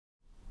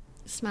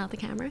Smile at the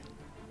camera.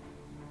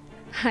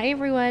 Hi,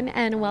 everyone,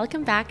 and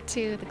welcome back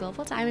to the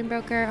Global Diamond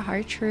Broker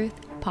Hard Truth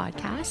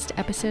Podcast,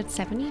 episode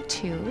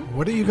 72.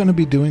 What are you going to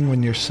be doing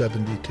when you're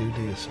 72,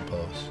 do you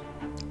suppose?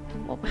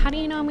 Well, how do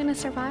you know I'm going to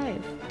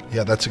survive?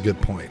 Yeah, that's a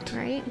good point.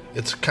 Right?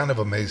 It's kind of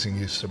amazing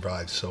you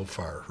survived so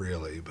far,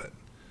 really, but...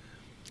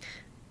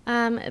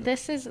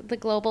 This is the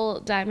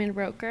Global Diamond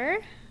Broker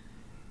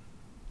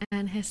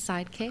and his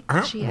sidekick,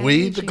 Aren't GIA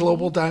we the Judy.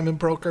 Global Diamond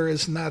Broker?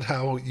 Isn't that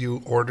how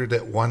you ordered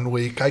it one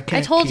week? I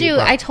told you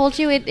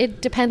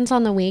it depends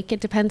on the week. It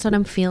depends on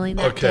I'm feeling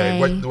that day.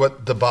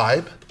 What the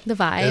vibe? The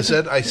vibe. Is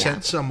it? I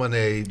sent someone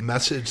a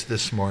message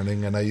this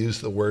morning and I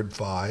used the word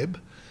vibe,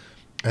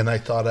 and I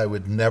thought I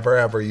would never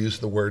ever use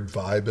the word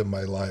vibe in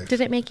my life. Did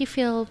it make you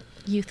feel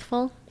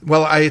youthful?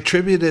 Well, I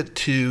attribute it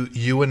to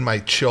you and my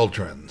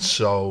children.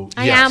 So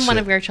I am one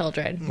of your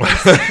children.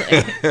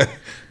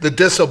 The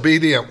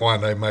disobedient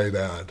one, I might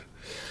add.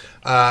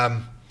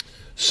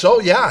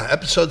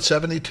 Episode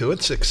 72,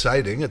 it's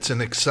exciting. It's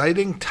an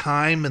exciting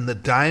time in the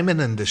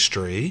diamond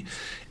industry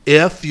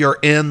if you're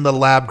in the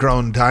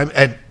lab-grown diamond.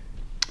 And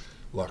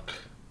look,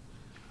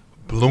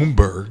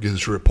 Bloomberg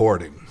is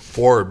reporting.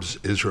 Forbes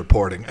is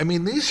reporting. I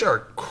mean, these are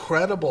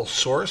credible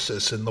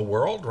sources in the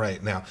world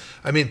right now.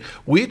 I mean,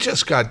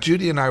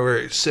 Judy and I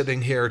were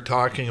sitting here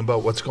talking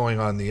about what's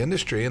going on in the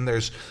industry, and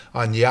there's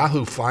on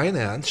Yahoo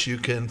Finance, you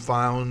can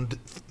find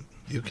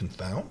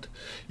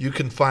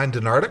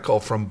an article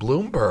from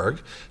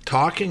Bloomberg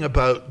talking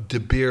about De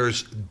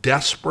Beers'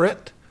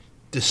 desperate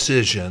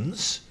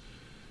decisions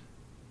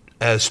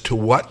as to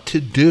what to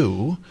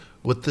do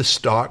with the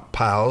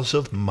stockpiles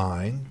of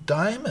mined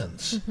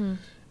diamonds. Mm-hmm.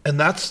 And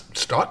that's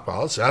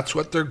stockpiles. That's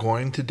what they're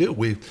going to do.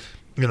 We've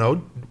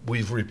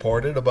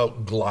reported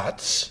about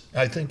gluts.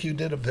 I think you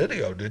did a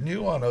video, didn't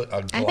you, on a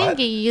glut? I think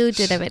you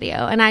did a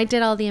video, and I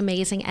did all the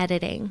amazing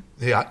editing.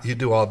 Yeah, you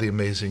do all the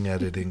amazing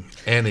editing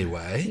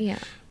anyway. Yeah.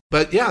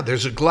 But yeah,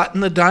 there's a glut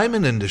in the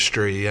diamond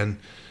industry, and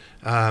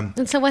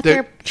so what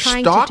they're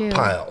trying to do,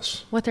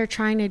 stockpiles. What they're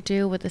trying to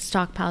do with the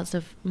stockpiles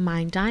of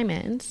mined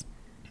diamonds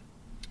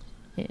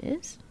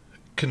is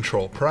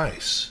control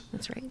price.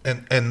 That's right.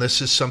 And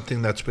this is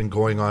something that's been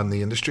going on in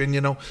the industry.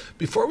 And,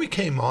 before we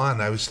came on,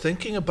 I was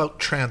thinking about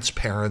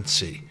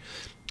transparency.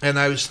 And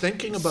I was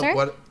thinking about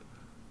Sir?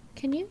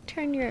 Can you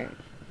turn your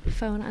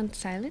phone on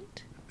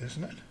silent?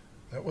 Isn't it?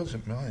 That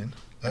wasn't mine.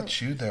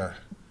 That's you there.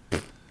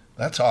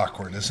 That's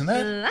awkward, isn't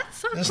it?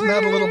 That's awkward. Isn't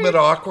that a little bit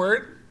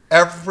awkward?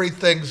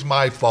 Everything's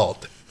my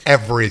fault.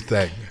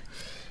 Everything.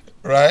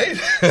 Right?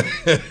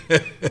 Right?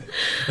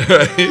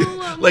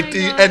 Oh,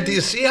 do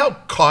you see how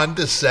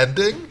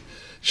condescending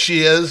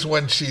she is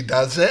when she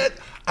does it?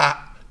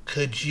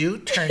 Could you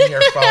turn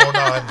your phone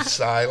on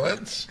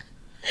silence?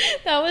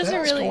 That was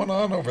What's going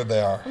on over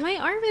there? My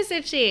arm is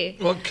itchy.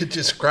 Well, could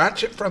you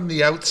scratch it from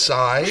the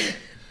outside?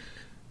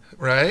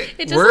 Right?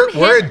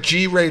 We're a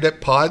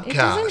G-rated podcast. It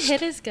doesn't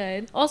hit as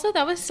good. Also,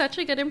 that was such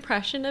a good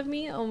impression of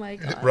me. Oh, my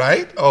God.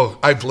 Right? Oh,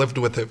 I've lived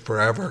with it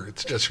forever.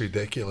 It's just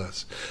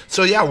ridiculous.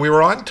 So, yeah, we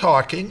were on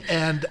talking,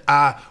 and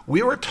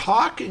we were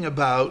talking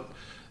about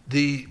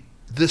the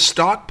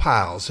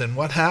stockpiles and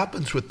what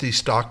happens with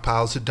these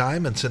stockpiles of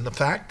diamonds. And the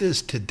fact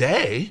is,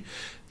 today,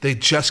 they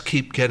just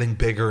keep getting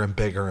bigger and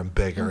bigger and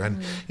bigger.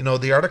 Mm-hmm.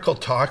 And, the article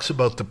talks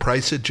about the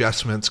price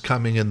adjustments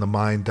coming in the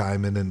mined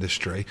diamond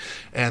industry,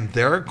 and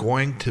they're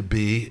going to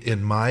be,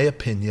 in my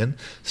opinion,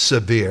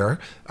 severe.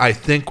 I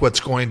think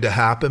what's going to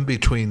happen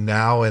between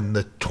now and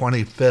the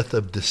 25th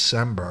of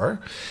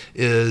December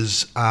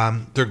is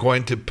they're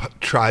going to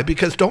try,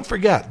 because don't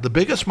forget, the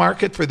biggest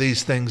market for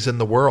these things in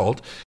the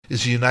world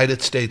is the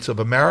United States of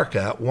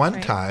America. At one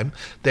time,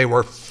 they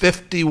were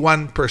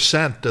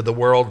 51% of the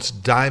world's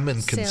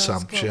diamond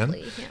consumption,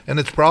 globally, yeah. And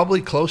it's probably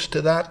close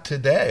to that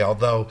today,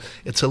 although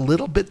it's a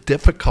little bit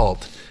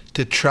difficult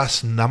to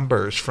trust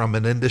numbers from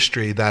an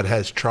industry that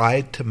has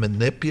tried to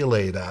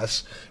manipulate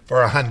us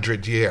for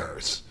 100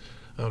 years.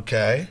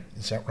 Okay?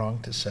 Is that wrong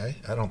to say?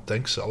 I don't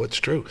think so. It's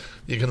true.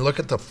 You can look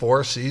at the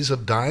 4 C's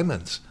of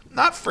diamonds.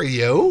 Not for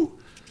you.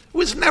 It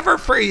was never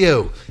for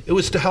you. It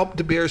was to help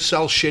De Beers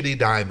sell shitty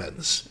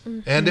diamonds.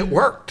 Mm-hmm. And it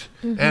worked.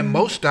 Mm-hmm. And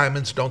most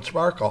diamonds don't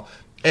sparkle.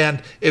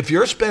 And if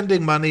you're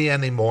spending money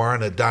anymore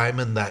on a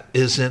diamond that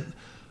isn't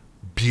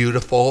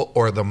beautiful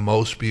or the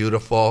most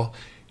beautiful,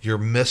 you're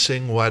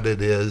missing what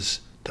it is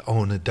to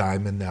own a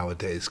diamond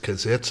nowadays,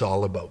 because it's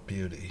all about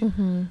beauty.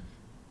 Mm-hmm.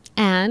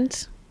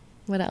 And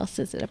what else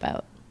is it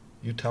about?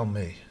 You tell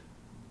me.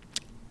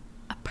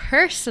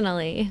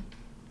 Personally...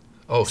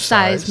 Oh,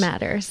 size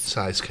matters.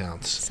 Size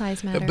counts.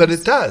 Size matters. But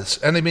it does.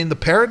 And I mean, the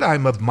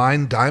paradigm of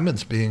mined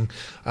diamonds being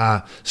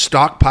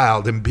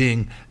stockpiled and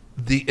being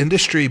the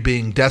industry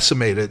being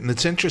decimated. And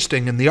it's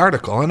interesting in the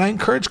article, and I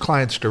encourage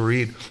clients to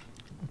read,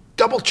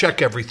 double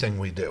check everything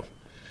we do.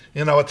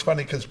 It's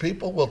funny because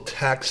people will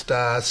text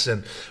us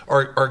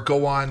or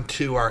go on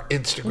to our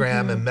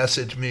Instagram and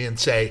message me and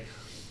say,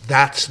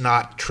 that's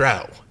not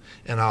true.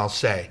 And I'll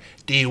say,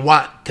 do you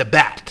want to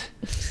bet?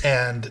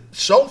 And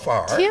so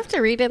far... Do you have to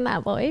read in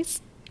that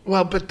voice?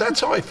 Well, but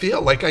that's how I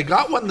feel. Like I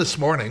got one this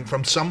morning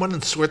from someone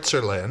in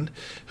Switzerland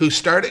who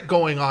started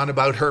going on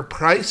about her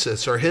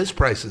prices or his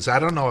prices. I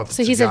don't know if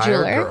So it's he's a a guy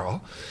jeweler? or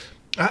girl.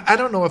 I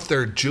don't know if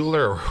they're a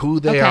jeweler or who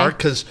they Okay. are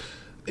because,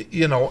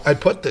 I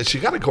put this. You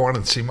got to go on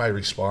and see my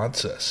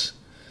responses.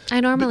 I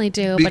normally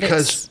do, but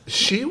Because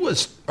she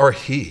was, or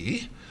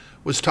he,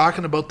 was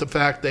talking about the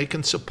fact they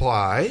can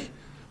supply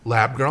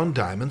lab-grown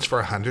diamonds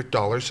for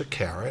 $100 a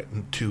carat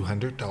and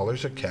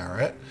 $200 a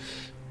carat.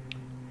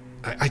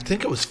 I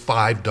think it was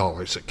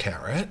 $5 a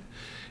carat.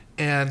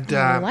 And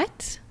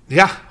what?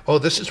 yeah. Oh,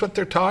 this is what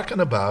they're talking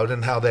about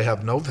and how they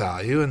have no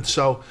value. And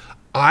so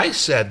I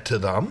said to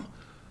them,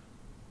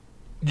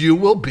 you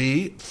will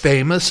be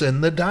famous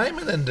in the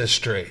diamond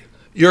industry.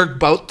 You're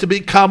about to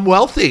become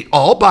wealthy.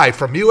 I'll buy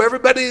from you.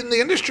 Everybody in the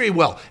industry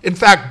will. In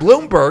fact,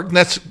 Bloomberg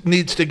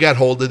needs to get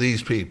hold of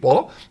these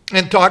people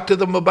and talk to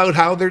them about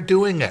how they're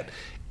doing it.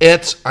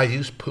 I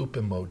use poop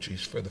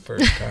emojis for the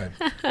first time.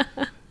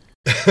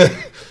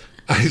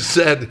 I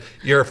said,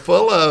 you're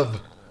full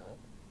of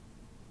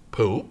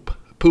poop,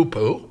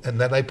 poo-poo, and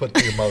then I put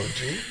the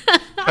emoji.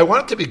 I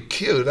want it to be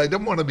cute. I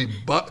don't want to be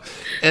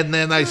And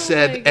then I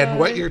said, and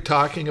what you're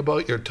talking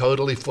about, you're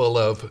totally full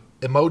of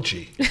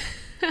emoji.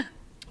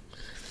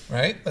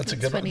 Right? That's a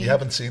good funny. one. You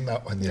haven't seen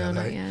that one yet, No,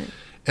 not right? yet.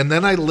 And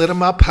then I lit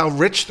them up how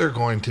rich they're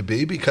going to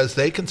be because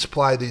they can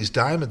supply these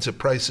diamonds at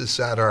prices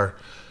that are,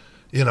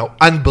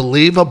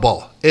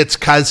 unbelievable. It's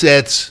because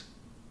it's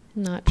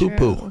Not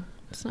poo-poo. true.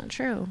 It's not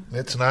true.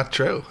 It's not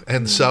true.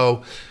 And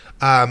so,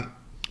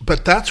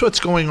 but that's what's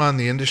going on in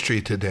the industry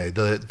today.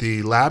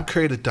 The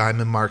lab-created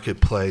diamond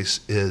marketplace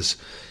is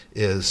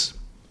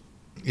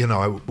we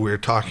were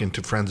talking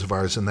to friends of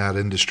ours in that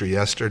industry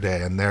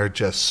yesterday, and they're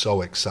just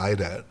so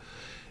excited.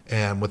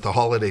 And with the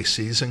holiday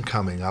season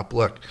coming up,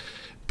 look,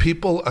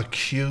 people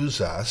accuse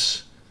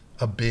us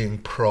of being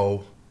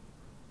pro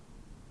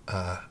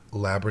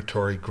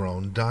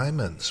laboratory-grown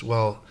diamonds.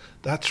 Well,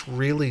 that's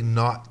really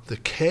not the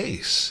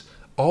case.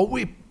 All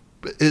we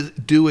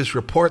do is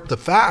report the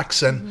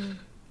facts, and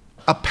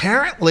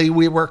apparently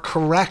we were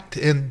correct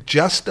in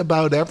just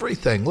about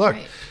everything. Look,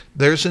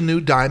 there's a new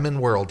diamond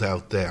world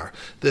out there.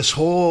 This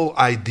whole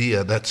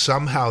idea that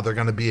somehow they're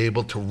going to be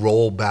able to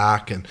roll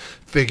back and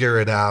figure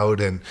it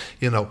out, and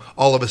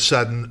all of a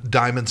sudden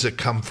diamonds that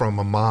come from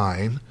a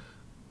mine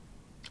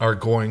are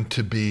going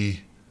to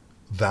be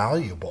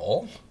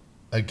valuable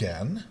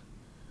again.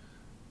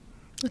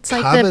 It's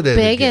like the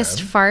biggest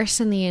again. farce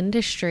in the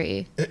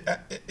industry.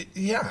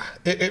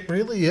 It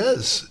really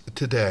is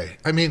today.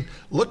 I mean,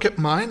 look at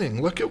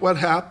mining. Look at what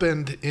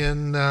happened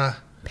in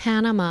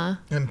Panama.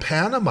 In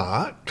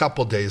Panama a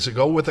couple days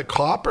ago with a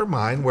copper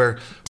mine where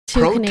Two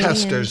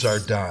protesters Canadians. are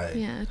dying.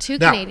 Yeah, two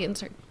Now,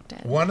 Canadians are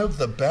dead. One of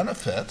the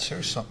benefits,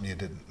 here's something you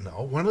didn't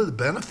know, one of the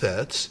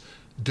benefits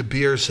De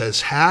Beers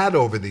has had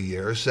over the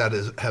years that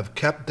have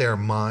kept their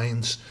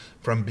mines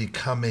from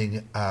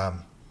becoming,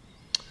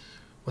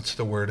 what's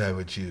the word I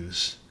would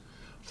use?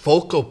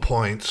 Focal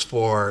points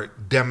for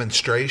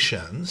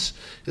demonstrations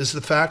is the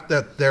fact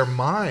that their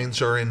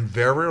mines are in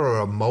very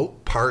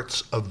remote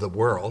parts of the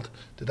world.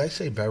 Did I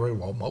say very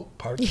remote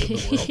parts of the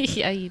world?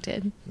 Yeah, you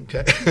did.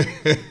 Okay.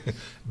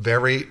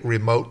 Very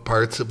remote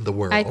parts of the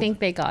world. I think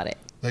they got it.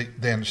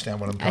 They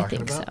understand what I'm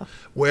talking about? so.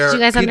 Where Do you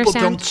guys people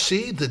understand? don't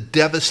see the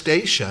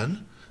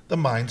devastation the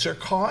mines are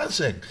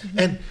causing.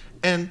 And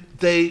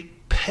they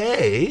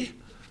pay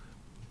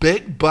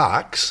big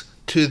bucks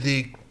to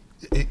the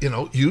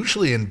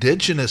usually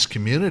indigenous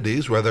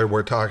communities, whether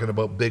we're talking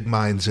about big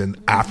mines in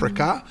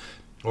Africa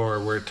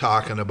or we're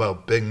talking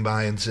about big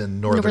mines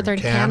in northern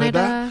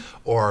Canada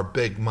or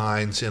big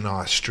mines in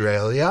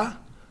Australia.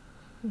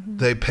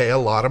 They pay a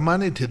lot of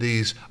money to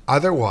these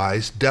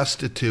otherwise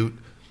destitute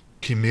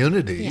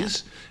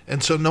communities.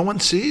 And so no one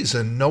sees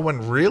and no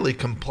one really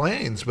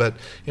complains. But,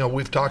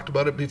 we've talked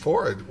about it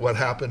before, what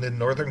happened in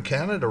northern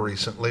Canada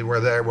recently where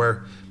they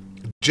were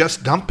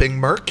just dumping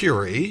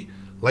mercury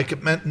like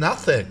it meant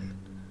nothing,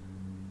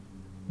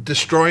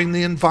 destroying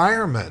the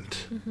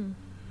environment,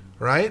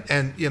 right?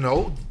 And,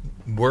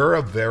 we're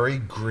a very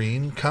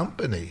green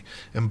company.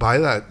 And by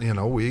that,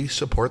 we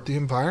support the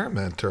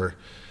environment, or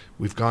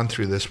we've gone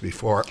through this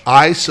before.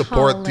 I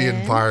support the Colin.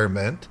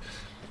 environment.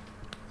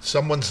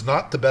 Someone's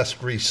not the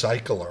best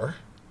recycler.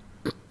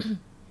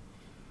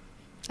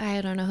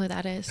 I don't know who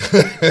that is.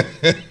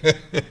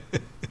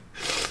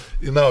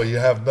 You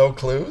have no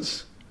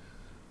clues?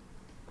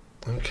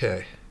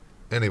 Okay.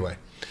 Anyway.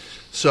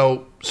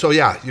 So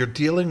yeah, you're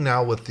dealing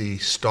now with the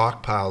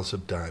stockpiles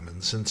of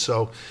diamonds. And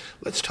so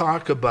let's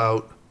talk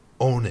about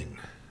owning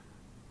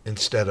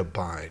instead of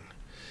buying.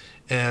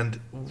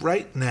 And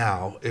right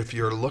now, if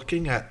you're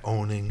looking at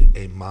owning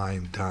a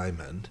mined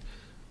diamond,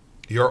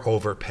 you're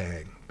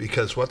overpaying.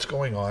 Because what's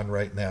going on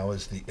right now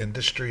is the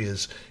industry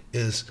is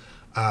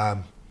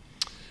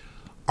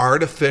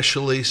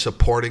artificially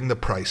supporting the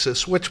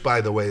prices, which,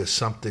 by the way, is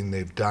something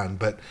they've done.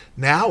 But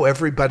now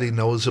everybody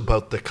knows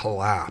about the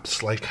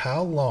collapse. Like,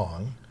 how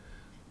long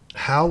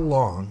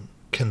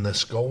can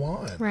this go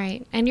on?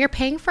 Right. And you're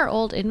paying for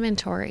old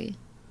inventory.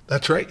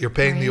 That's right. You're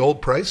paying the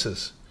old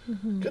prices.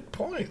 Good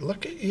point.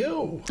 Look at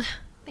you.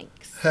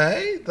 Thanks.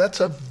 Hey, that's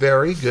a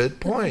very good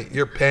point.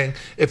 You're paying,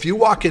 if you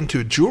walk into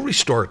a jewelry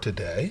store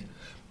today,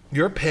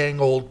 you're paying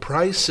old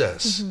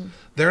prices.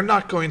 They're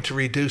not going to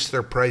reduce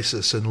their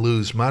prices and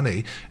lose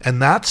money.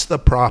 And that's the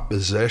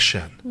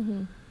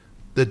proposition.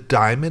 The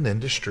diamond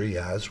industry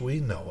as we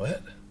know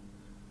it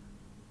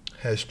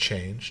has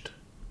changed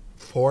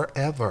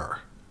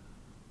forever.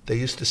 They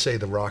used to say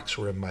the rocks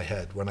were in my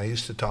head when I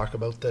used to talk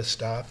about this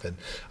stuff, and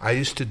I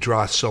used to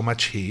draw so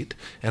much heat,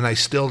 and I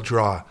still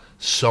draw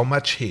so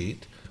much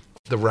heat,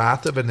 the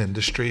wrath of an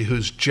industry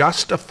who's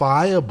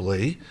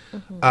justifiably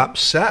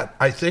upset.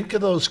 I think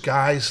of those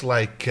guys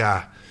like,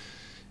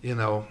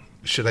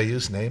 should I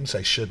use names?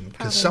 I shouldn't,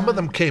 because some of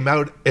them came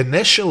out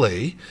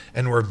initially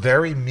and were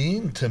very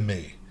mean to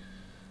me.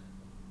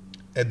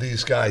 And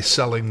these guys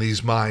selling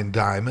these mined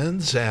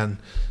diamonds, and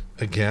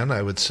again,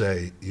 I would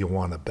say, you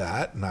want to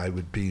bet, and I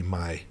would be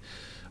my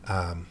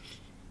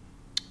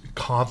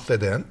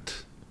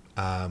confident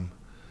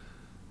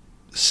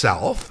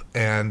self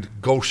and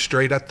go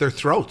straight at their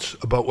throats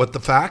about what the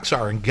facts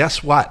are. And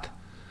guess what?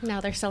 Now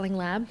they're selling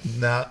lab.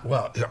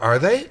 Well, are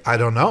they? I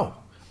don't know.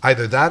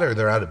 Either that or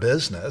they're out of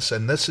business.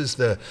 And this is,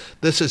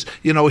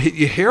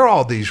 you hear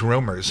all these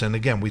rumors, and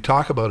again, we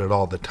talk about it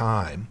all the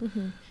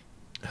time,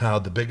 how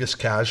the biggest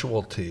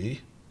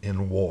casualty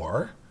in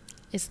war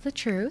is the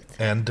truth.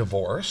 And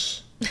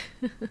divorce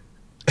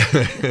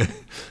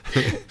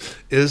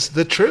is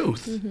the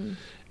truth.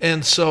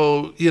 And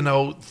so,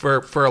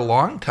 for a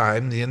long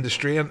time, the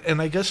industry,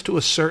 and I guess to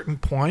a certain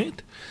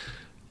point,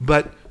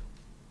 but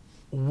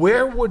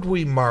where would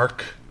we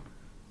mark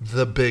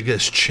the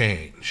biggest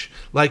change?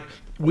 Like,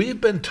 we've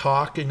been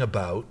talking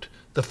about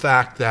the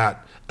fact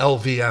that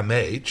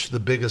LVMH, the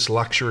biggest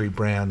luxury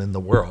brand in the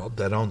world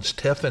that owns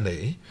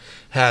Tiffany,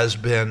 has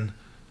been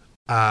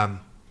has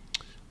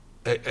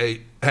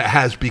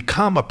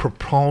become a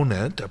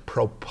proponent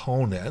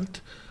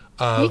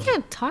of. You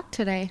can't talk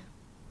today.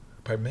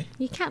 Pardon me?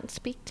 You can't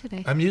speak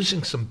today. I'm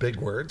using some big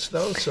words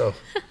though, so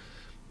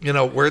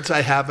words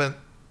I haven't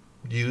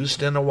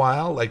used in a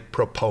while, like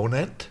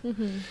proponent,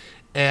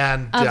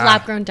 and of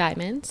lab-grown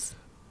diamonds.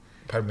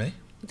 Pardon me?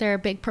 They're a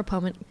big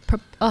proponent.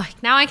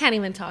 Now I can't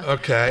even talk.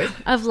 Okay.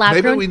 Of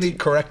lab-grown. Maybe we need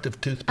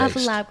corrective toothpaste.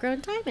 Of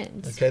lab-grown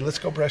diamonds. Okay, let's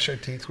go brush our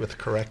teeth with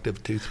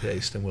corrective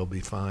toothpaste, and we'll be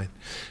fine.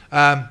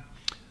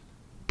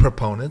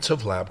 Proponents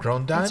of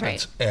lab-grown diamonds.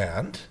 That's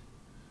right.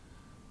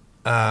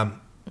 And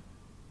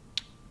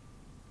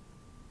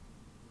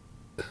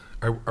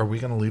are we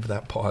going to leave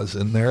that pause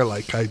in there?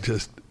 Like, I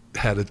just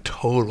had a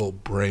total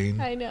brain.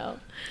 I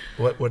know.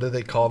 What do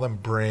they call them?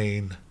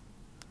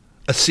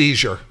 A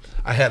seizure.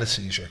 I had a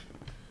seizure.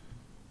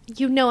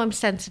 I'm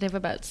sensitive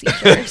about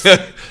seizures.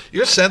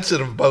 You're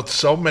sensitive about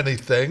so many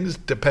things,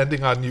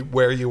 depending on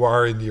where you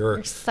are in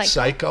your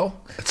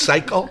cycle.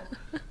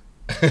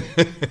 Did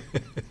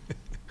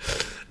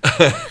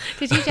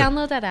you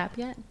download that app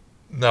yet?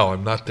 No,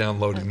 I'm not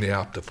downloading the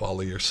app to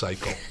follow your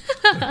cycle.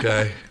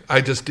 Okay?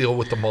 I just deal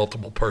with the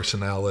multiple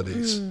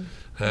personalities.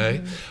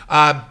 Okay?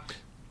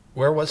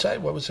 Where was I?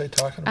 What was I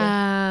talking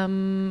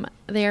about?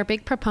 They are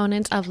big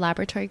proponents of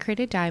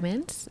laboratory-created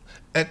diamonds.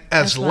 And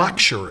as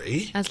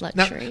luxury. As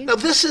luxury. Now,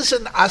 this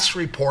isn't us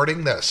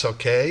reporting this,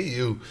 okay?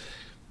 You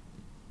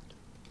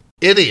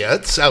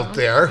idiots out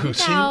there who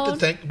seem to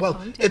think,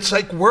 it's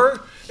like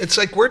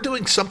we're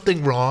doing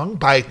something wrong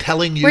by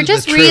telling you the truth. We're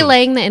just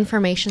relaying the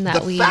information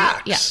that the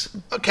facts.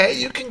 Yeah. Okay,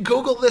 you can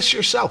Google this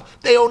yourself.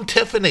 They own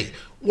Tiffany.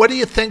 What do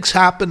you think's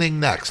happening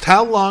next?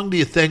 How long do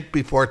you think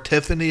before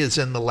Tiffany is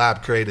in the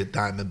lab-created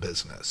diamond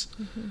business?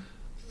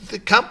 The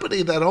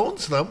company that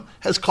owns them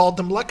has called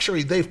them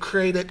luxury. They've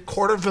created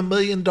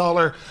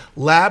 $250,000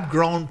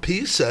 lab-grown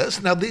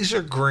pieces. Now, these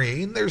are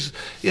green. They're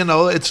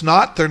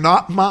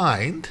not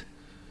mined.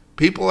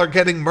 People are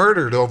getting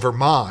murdered over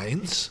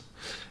mines.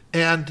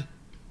 And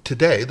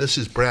today, this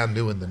is brand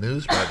new in the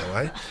news, by the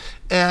way.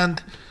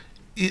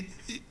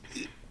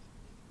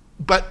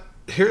 But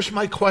here's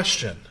my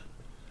question.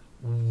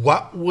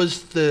 What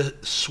was the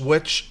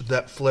switch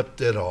that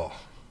flipped it all?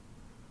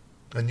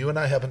 And you and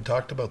I haven't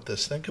talked about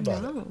this. Think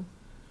about it.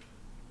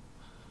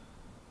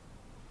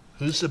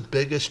 Who's the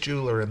biggest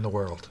jeweler in the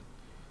world?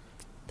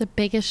 The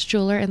biggest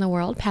jeweler in the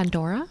world?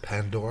 Pandora?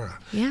 Pandora.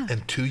 Yeah.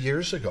 And 2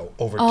 years ago,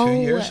 2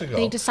 years ago.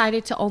 They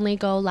decided to only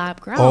go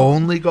lab-grown.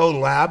 Only go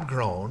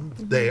lab-grown.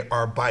 They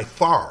are by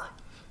far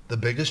the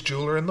biggest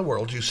jeweler in the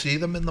world. You see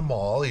them in the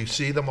mall. You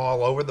see them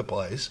all over the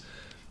place.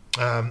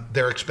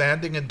 They're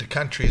expanding into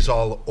countries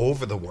all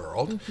over the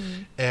world,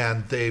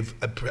 and they've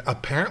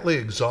apparently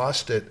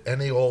exhausted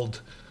any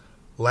old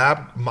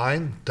lab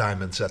mine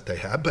diamonds that they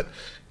have. But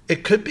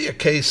it could be a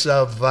case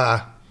of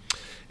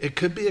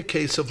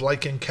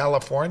like in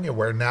California,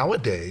 where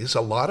nowadays a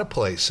lot of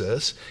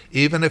places,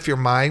 even if your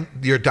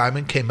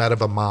diamond came out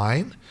of a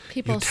mine,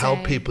 you tell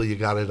people you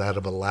got it out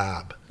of a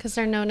lab. Because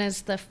they're known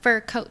as the fur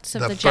coats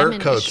of the gem industry.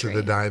 The fur coats of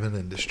the diamond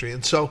industry.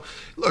 And so,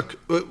 look,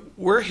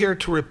 we're here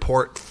to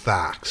report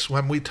facts.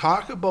 When we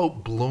talk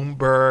about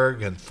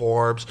Bloomberg and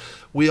Forbes,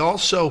 we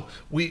also,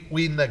 we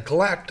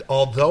neglect,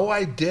 although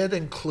I did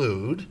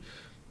include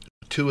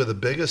two of the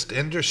biggest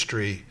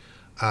industry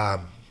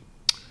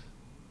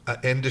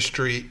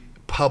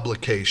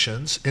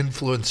publications,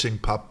 influencing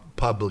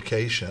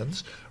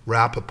publications,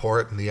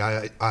 Rappaport and the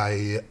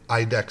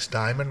IDEX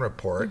Diamond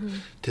Report,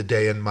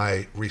 today in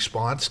my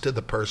response to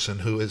the person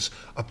who is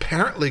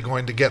apparently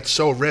going to get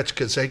so rich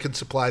because they can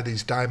supply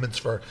these diamonds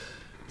for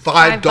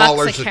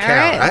 $5 a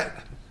carat.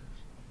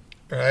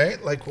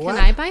 Right? Like what?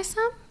 Can I buy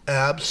some?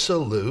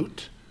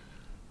 Absolute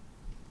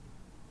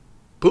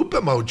poop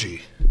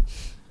emoji.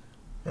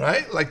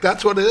 Right? Like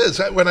that's what it is.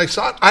 When I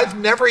saw it, I've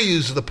never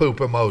used the poop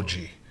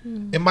emoji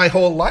in my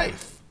whole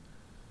life.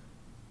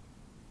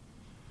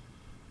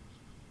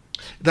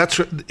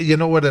 That's, you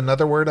know what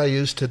another word I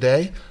used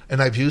today,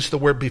 and I've used the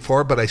word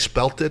before, but I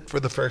spelt it for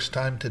the first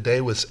time today,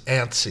 was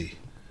antsy.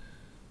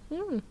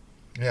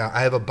 Yeah,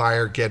 I have a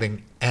buyer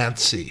getting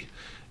antsy.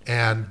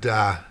 And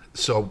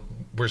so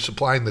we're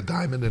supplying the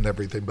diamond and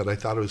everything, but I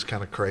thought it was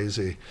kind of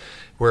crazy.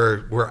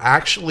 We're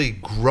actually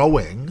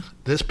growing,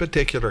 this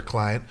particular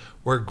client,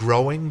 we're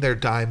growing their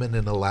diamond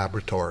in a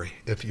laboratory,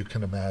 if you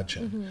can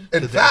imagine.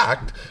 In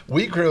fact,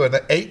 we grew an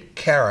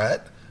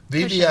 8-carat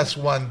VVS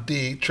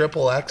 1D,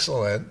 triple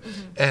excellent,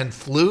 and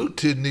flew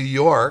to New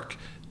York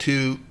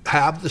to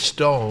have the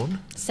stone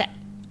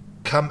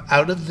come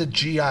out of the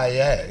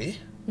GIA.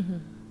 Do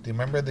you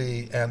remember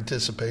the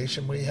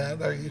anticipation we had?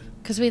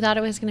 Because we thought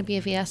it was going to be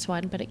a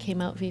VS1, but it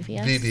came out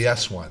VVS.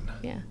 VVS1.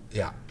 Yeah.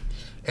 Yeah.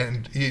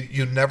 And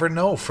you never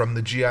know from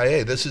the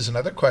GIA. This is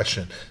another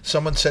question.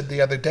 Someone said the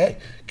other day,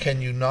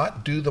 can you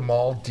not do them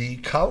all D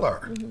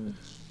color?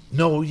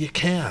 No, you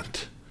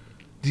can't.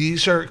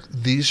 These are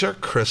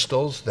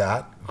crystals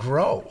that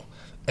grow.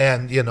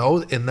 And, you know,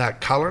 in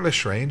that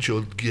colorless range,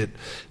 you'll get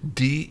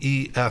D,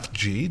 E, F,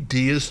 G.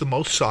 D is the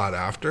most sought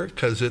after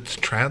because it's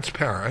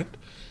transparent.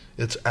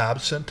 It's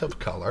absent of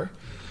color.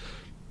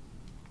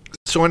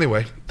 So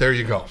anyway, there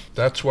you go.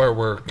 That's where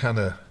we're kind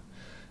of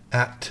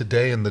at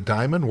today in the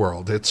diamond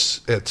world.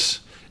 It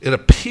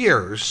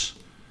appears,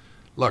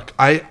 look,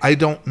 I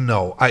don't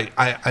know.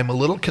 I'm a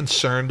little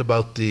concerned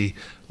about the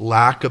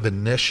lack of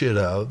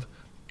initiative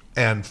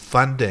and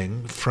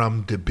funding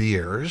from De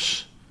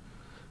Beers.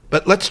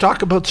 But let's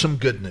talk about some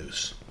good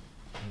news.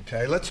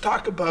 Okay, let's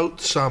talk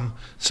about some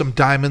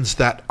diamonds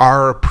that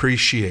are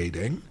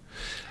appreciating.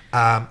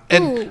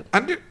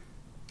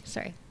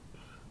 Sorry.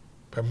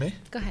 Pardon me?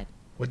 Go ahead.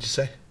 What'd you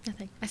say?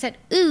 Nothing. I said,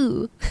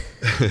 ooh.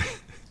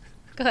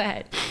 Go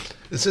ahead.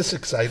 Is this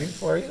exciting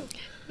for you?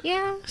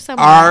 Yeah,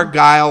 somewhat.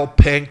 Argyle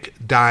pink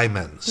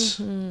diamonds.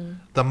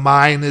 The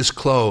mine is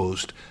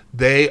closed.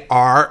 They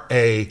are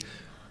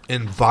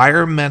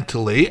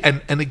environmentally,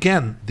 and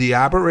again, the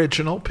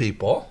Aboriginal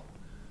people,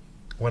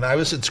 when I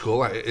was in school,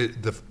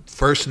 the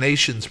First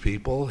Nations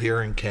people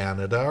here in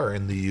Canada or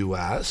in the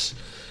U.S.,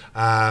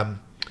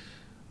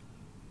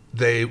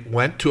 they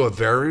went to a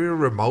very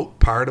remote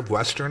part of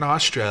Western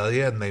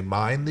Australia and they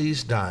mined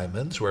these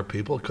diamonds where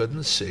people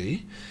couldn't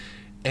see.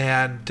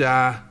 And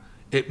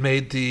it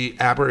made the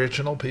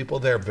Aboriginal people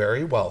there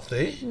very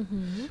wealthy.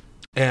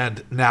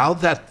 And now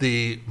that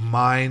the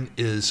mine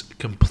is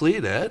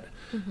completed,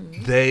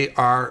 they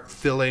are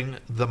filling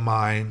the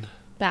mine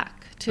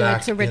back to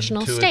its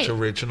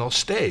original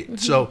state.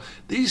 So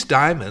these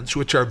diamonds,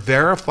 which are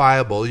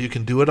verifiable, you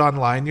can do it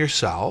online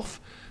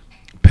yourself,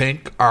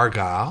 pink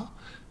Argyle,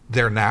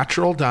 they're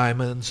natural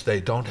diamonds.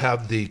 They don't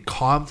have the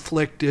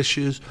conflict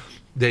issues.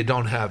 They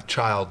don't have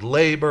child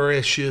labor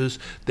issues.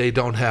 They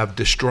don't have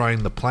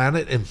destroying the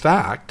planet. In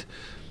fact,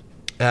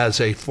 as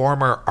a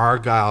former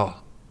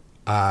Argyle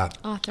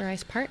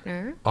authorized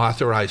partner,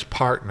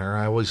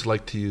 I always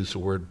like to use the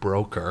word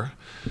broker.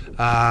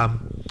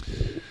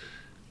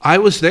 I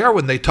was there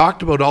when they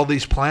talked about all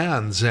these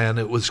plans, and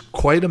it was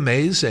quite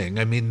amazing.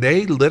 I mean,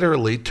 they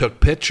literally took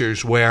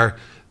pictures where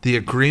the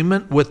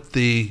agreement with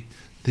the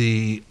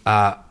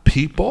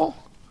people,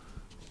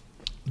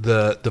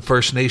 the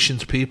First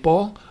Nations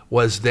people,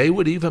 was they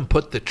would even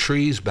put the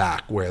trees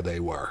back where they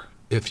were,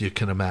 if you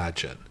can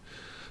imagine.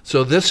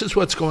 So this is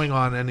what's going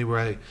on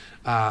anyway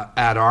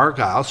at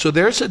Argyle. So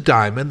there's a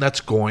diamond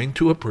that's going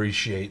to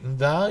appreciate in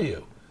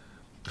value.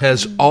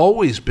 Has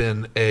always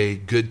been a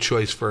good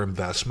choice for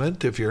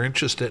investment. If you're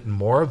interested in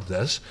more of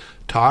this,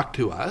 talk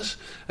to us.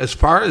 As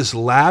far as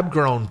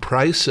lab-grown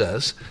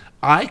prices,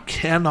 I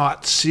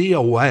cannot see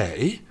a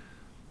way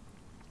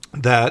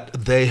that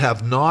they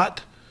have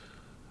not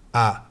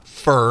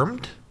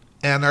firmed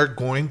and are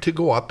going to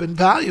go up in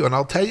value. And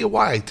I'll tell you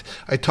why.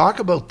 I talk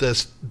about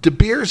this. De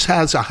Beers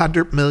has a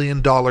 $100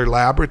 million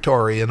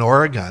laboratory in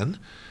Oregon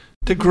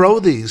to grow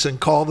these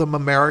and call them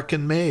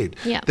American-made.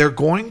 Yeah. They're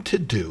going to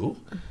do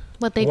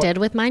what they did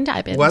with mine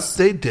diamonds. What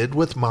they did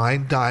with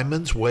mine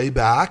diamonds way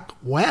back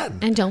when.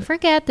 And don't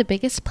forget, the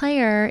biggest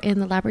player in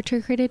the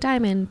laboratory-created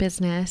diamond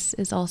business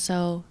is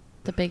also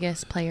the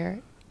biggest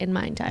player in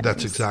mine diamonds.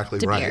 That's exactly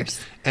De right.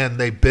 Beers. And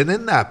they've been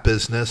in that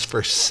business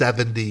for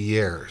 70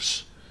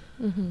 years.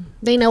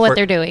 They know what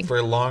they're doing.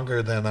 For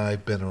longer than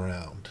I've been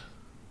around.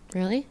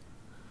 Really?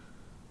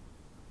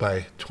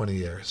 By 20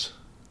 years.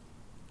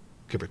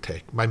 Give or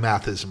take. My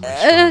math isn't my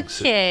strong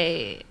suit.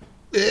 Okay.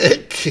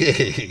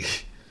 Okay.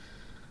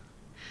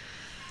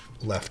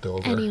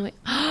 leftover. Anyway.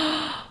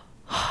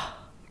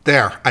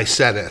 There, I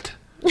said it.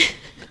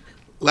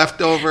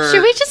 Leftover.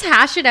 Should we just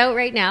hash it out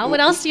right now?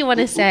 What else do you want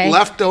to say?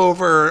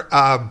 Leftover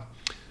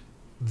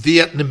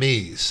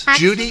Vietnamese.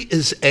 Judy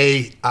is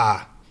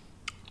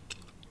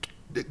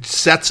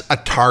sets a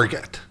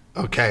target.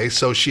 Okay,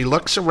 so she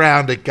looks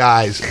around at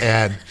guys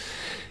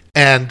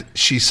and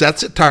she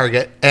sets a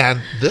target.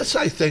 And this,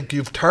 I think,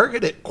 you've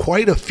targeted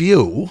quite a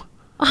few.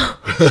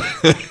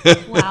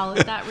 Wow,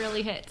 that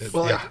really hits.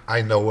 Well, yeah,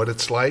 I know what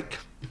it's like.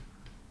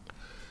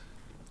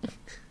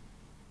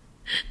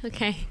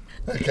 Okay.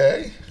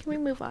 Okay. Can we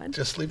move on?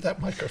 Just leave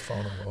that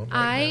microphone alone.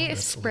 I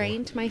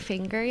sprained my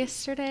finger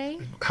yesterday.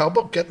 How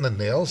about getting the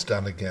nails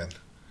done again?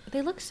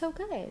 They look so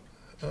good.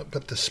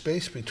 But the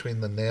space between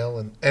the nail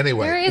and...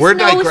 Anyway, we're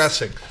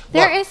digressing.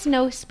 There is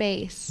no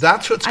space.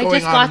 That's what's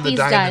going on in the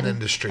diamond done.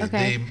 industry.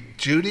 Okay.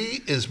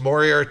 Judy is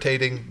more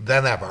irritating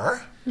than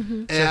ever.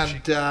 Mm-hmm.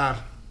 And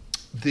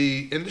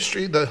the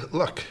industry,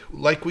 look,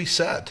 like we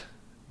said,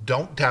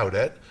 don't doubt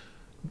it.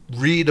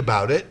 Read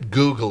about it,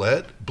 Google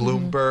it,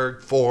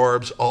 Bloomberg,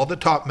 Forbes, all the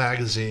top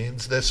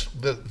magazines.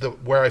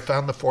 Where I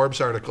found the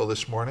Forbes article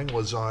this morning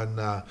was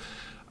on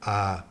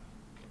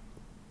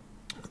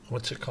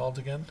what's it called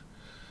again?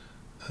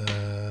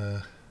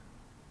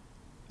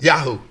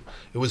 Yahoo.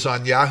 It was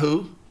on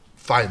Yahoo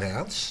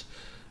Finance,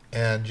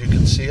 and you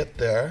can see it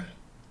there.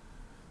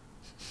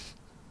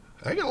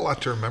 I got a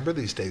lot to remember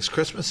these days.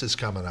 Christmas is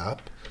coming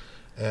up.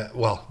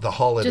 The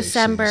holiday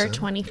December season.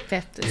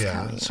 25th is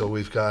coming. So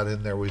we've got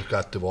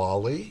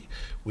Diwali.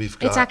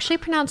 It's actually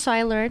pronounced, so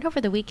I learned over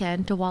the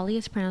weekend, Diwali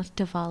is pronounced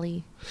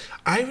Diwali.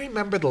 I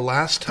remember the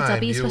last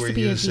time you were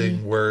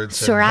using words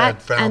Surat and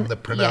had found the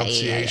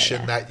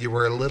pronunciation that you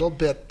were a little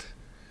bit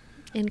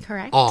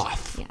incorrect.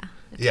 Off. Yeah.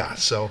 Yeah,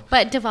 so.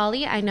 But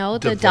Diwali, I know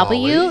the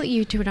W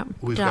you do not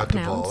We've got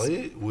pronounce.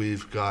 Diwali.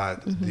 We've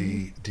got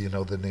do you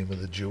know the name of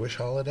the Jewish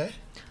holiday?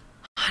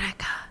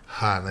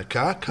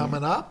 Hanukkah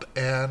coming up,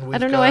 and we've I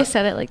don't know why I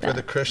said it like that. For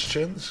the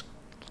Christians,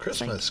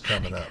 Christmas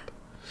coming up.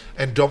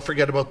 And don't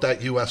forget about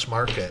that U.S.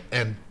 market.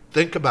 And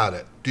think about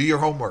it. Do your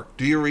homework.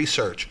 Do your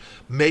research.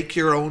 Make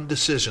your own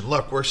decision.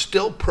 Look, we're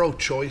still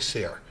pro-choice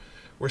here.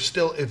 We're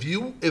still, if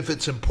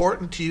it's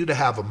important to you to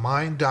have a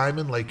mined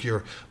diamond like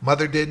your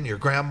mother did and your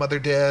grandmother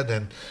did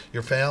and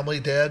your family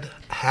did,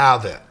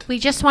 have it. We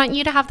just want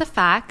you to have the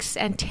facts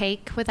and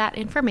take with that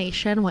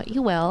information what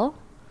you will.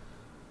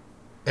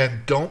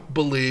 And don't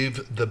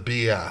believe the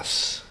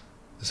BS.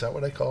 Is that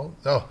what I call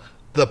it? Oh,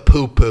 the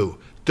poo-poo.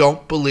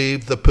 Don't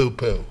believe the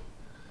poo-poo.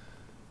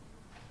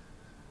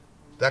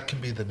 That can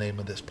be the name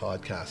of this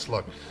podcast.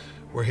 Look,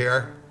 we're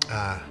here.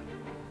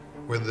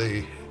 We're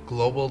the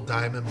global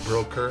diamond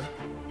broker,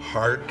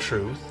 hard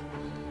truth,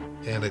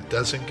 and it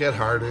doesn't get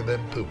harder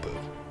than poo-poo.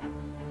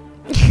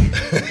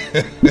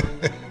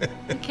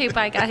 Okay,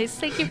 bye guys.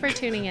 Thank you for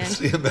tuning in.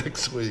 See you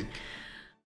next week.